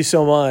 "Thank you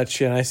so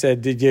much." And I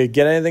said, "Did you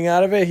get anything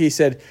out of it?" He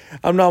said,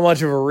 "I'm not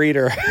much of a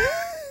reader."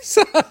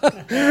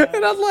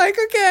 And I'm like,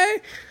 okay.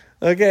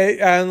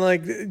 I'm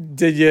like,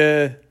 "Did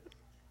you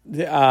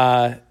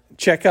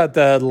check out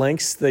the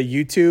links, the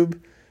YouTube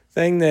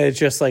thing that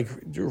just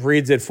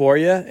reads it for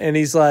you?" And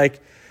he's like,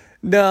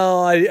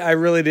 "No, I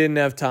really didn't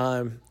have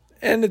time."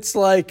 And it's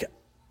like,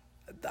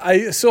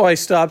 I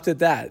stopped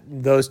at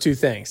those two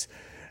things.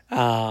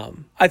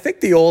 I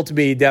think the old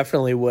me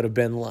definitely would have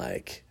been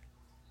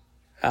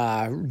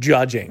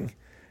judging,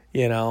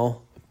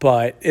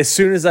 but as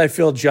soon as I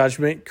feel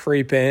judgment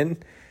creep in,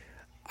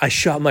 I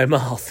shut my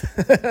mouth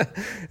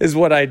is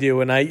what I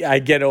do. And I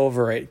get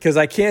over it, because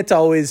I can't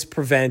always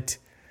prevent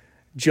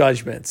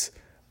judgments,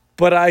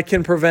 but I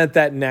can prevent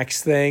that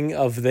next thing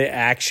of the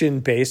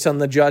action based on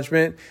the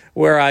judgment,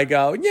 where I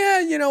go, yeah,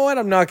 you know what?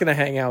 I'm not going to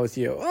hang out with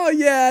you. Oh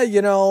yeah.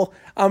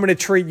 I'm going to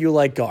treat you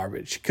like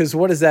garbage. Because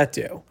what does that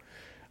do?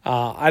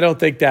 I don't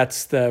think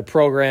that's the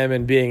program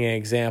and being an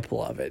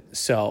example of it.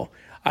 So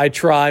I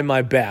try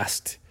my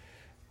best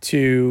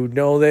to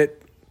know that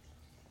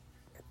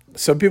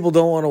some people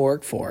don't want to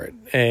work for it,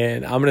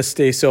 and I'm going to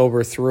stay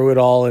sober through it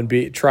all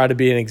and try to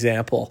be an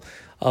example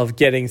of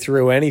getting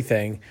through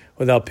anything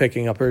without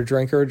picking up a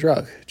drink or a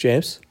drug.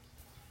 James?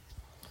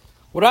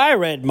 What I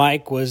read,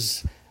 Mike,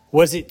 was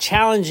it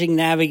challenging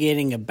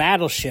navigating a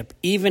battleship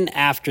even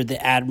after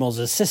the Admiral's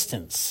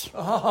assistance?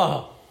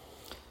 Oh.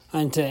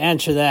 And to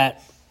answer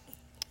that,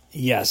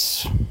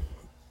 yes,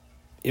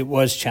 it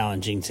was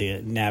challenging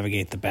to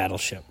navigate the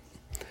battleship.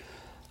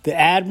 The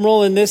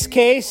Admiral in this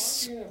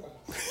case...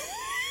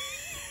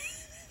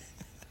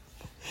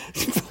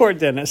 Poor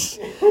Dennis.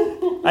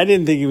 I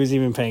didn't think he was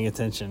even paying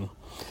attention.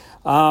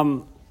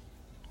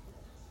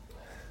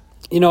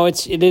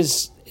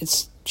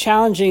 It's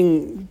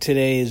challenging.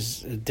 Today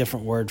is a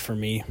different word for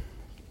me.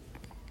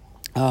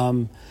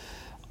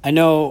 I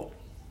know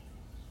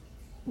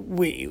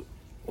we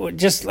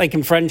just like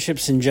in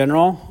friendships in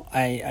general,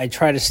 I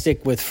try to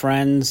stick with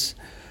friends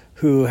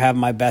who have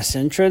my best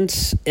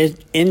interest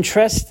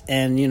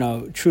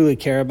and, truly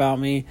care about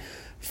me.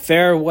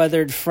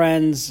 Fair-weathered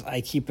friends,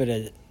 I keep it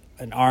at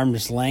an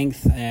arm's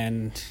length,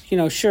 and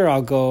sure,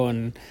 I'll go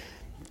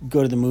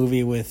to the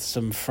movie with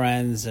some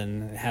friends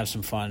and have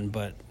some fun,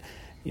 but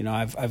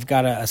I've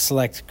got a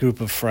select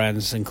group of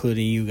friends,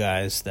 including you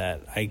guys,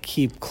 that I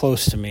keep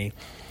close to me,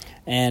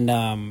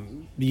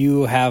 and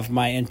you have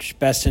my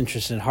best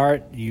interest at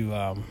heart.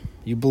 You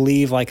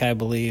believe like I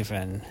believe,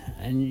 and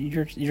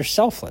you're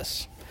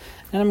selfless,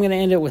 and I'm going to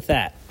end it with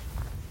that.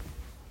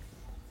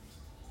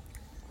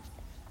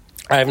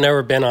 I've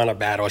never been on a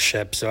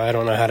battleship, so I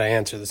don't know how to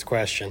answer this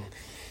question.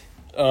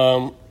 I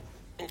don't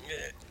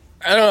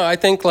know. I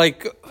think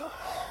like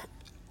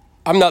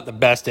I'm not the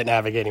best at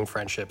navigating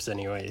friendships,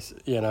 anyways.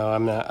 You know,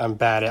 I'm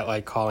bad at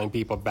like calling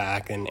people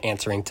back and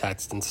answering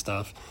texts and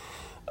stuff.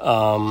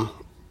 And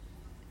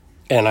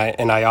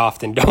I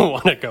often don't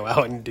want to go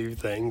out and do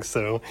things.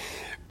 So,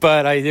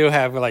 but I do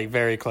have like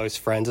very close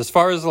friends. As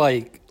far as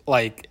like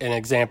an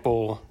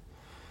example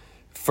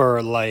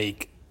for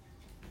like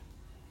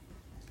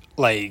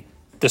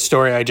the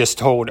story I just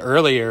told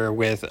earlier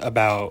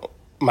about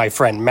my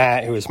friend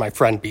Matt, who was my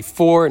friend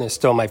before and is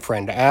still my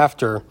friend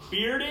after.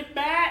 Bearded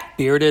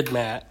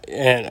Matt.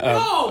 And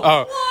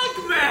Plug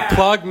Matt.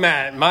 Plug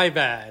Matt. My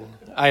bad.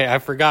 I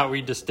forgot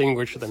we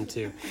distinguished them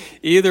too.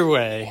 Either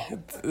way,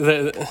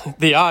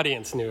 the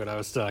audience knew what I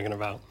was talking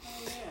about.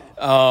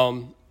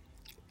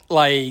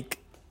 Like,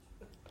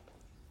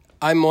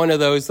 I'm one of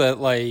those that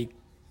like,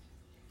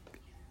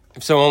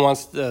 if someone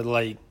wants to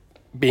like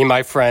be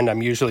my friend,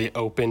 I'm usually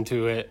open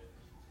to it.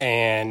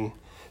 And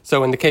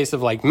so in the case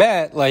of like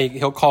Matt, like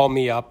he'll call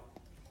me up,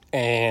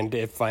 and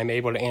if I'm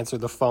able to answer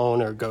the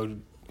phone or go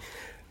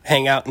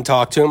hang out and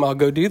talk to him, I'll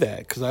go do that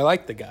because I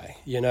like the guy,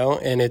 you know.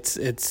 And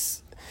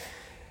it's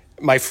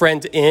my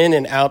friends in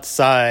and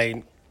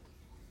outside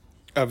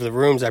of the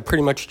rooms. I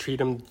pretty much treat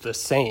them the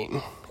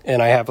same,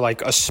 and I have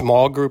like a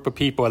small group of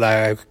people that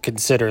I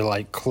consider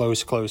like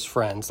close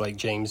friends, like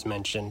James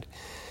mentioned,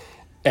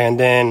 and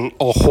then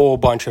a whole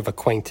bunch of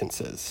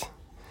acquaintances.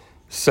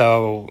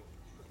 So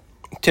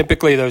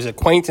typically those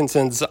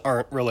acquaintances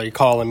aren't really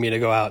calling me to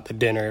go out to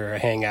dinner or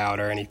hang out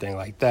or anything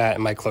like that,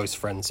 and my close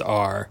friends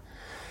are.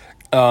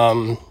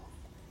 I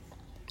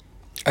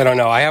don't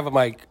know. I have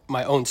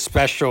my own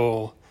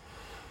special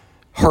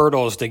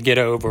hurdles to get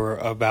over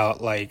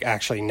about like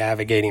actually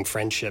navigating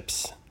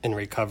friendships in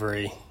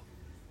recovery,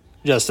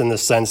 just in the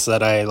sense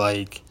that I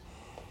like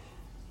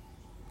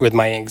with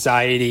my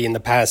anxiety in the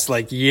past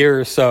like year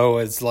or so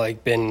has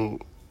like been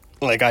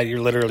like I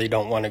literally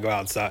don't want to go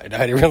outside.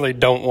 I really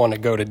don't want to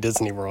go to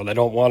Disney World. I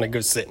don't want to go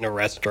sit in a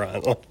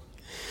restaurant.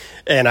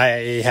 And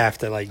I have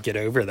to like get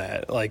over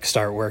that, like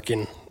start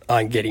working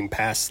on getting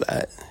past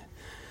that.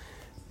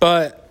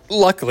 But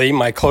luckily,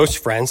 my close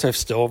friends have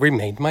still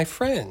remained my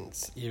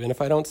friends, even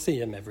if I don't see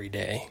them every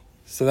day.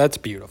 So that's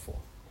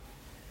beautiful.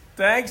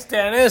 Thanks,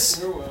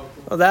 Dennis. You're welcome.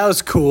 Well, that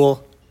was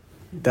cool.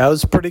 That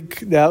was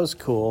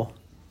cool.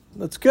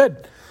 That's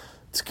good.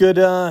 It's good.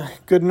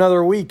 Good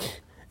another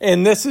week.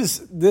 And this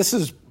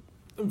is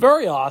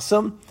very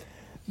awesome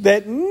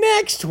that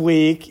next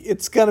week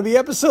it's going to be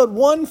episode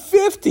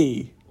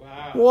 150.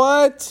 Wow.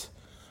 What?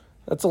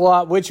 That's a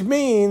lot, which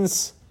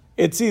means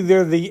it's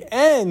either the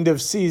end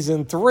of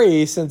season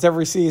 3, since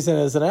every season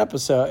is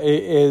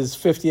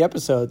 50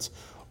 episodes,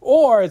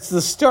 or it's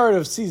the start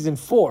of season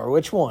 4.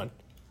 Which one?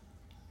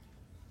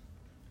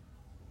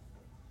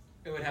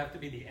 It would have to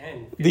be the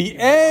end. The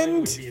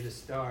end would be the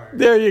start.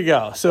 There you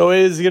go. So it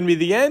is going to be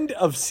the end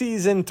of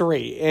season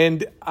 3.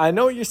 And I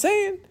know what you're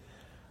saying.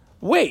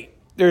 Wait,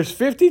 there's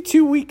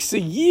 52 weeks a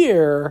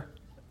year,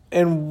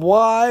 and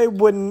why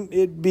wouldn't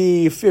it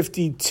be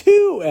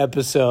 52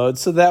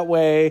 episodes? So that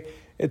way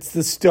it's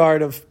the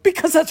start of,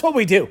 because that's what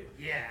we do.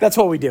 Yeah. That's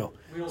what we do.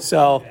 We don't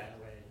so do that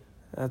way.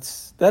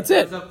 that's It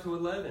it. goes up to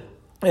 11.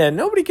 And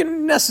nobody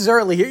can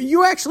necessarily hear.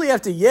 You actually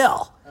have to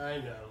yell. I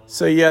know.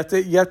 So you have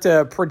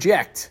to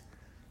project.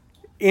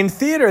 In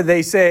theater,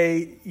 they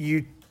say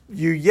you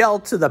yell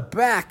to the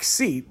back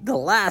seat, the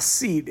last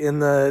seat in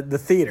the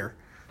theater.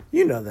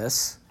 You know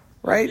this,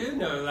 right? You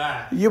know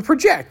that. You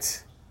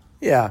project.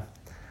 Yeah.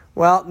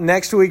 Well,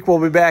 next week we'll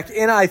be back.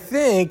 And I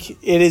think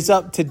it is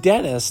up to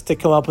Dennis to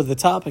come up with the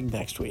topic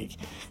next week,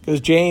 because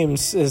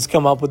James has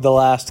come up with the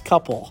last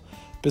couple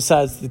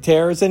besides the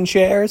tears and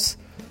shares.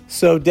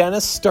 So,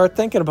 Dennis, start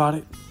thinking about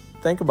it.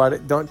 Think about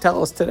it. Don't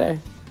tell us today.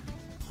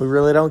 We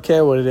really don't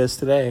care what it is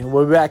today.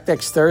 We'll be back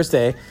next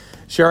Thursday,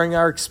 sharing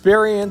our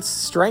experience,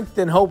 strength,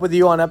 and hope with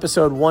you on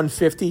episode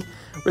 150,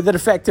 where the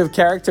defective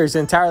character is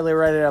entirely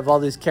ready to have all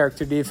these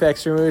character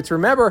defects removed.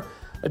 Remember,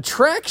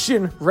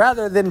 attraction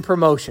rather than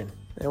promotion.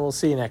 And we'll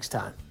see you next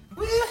time.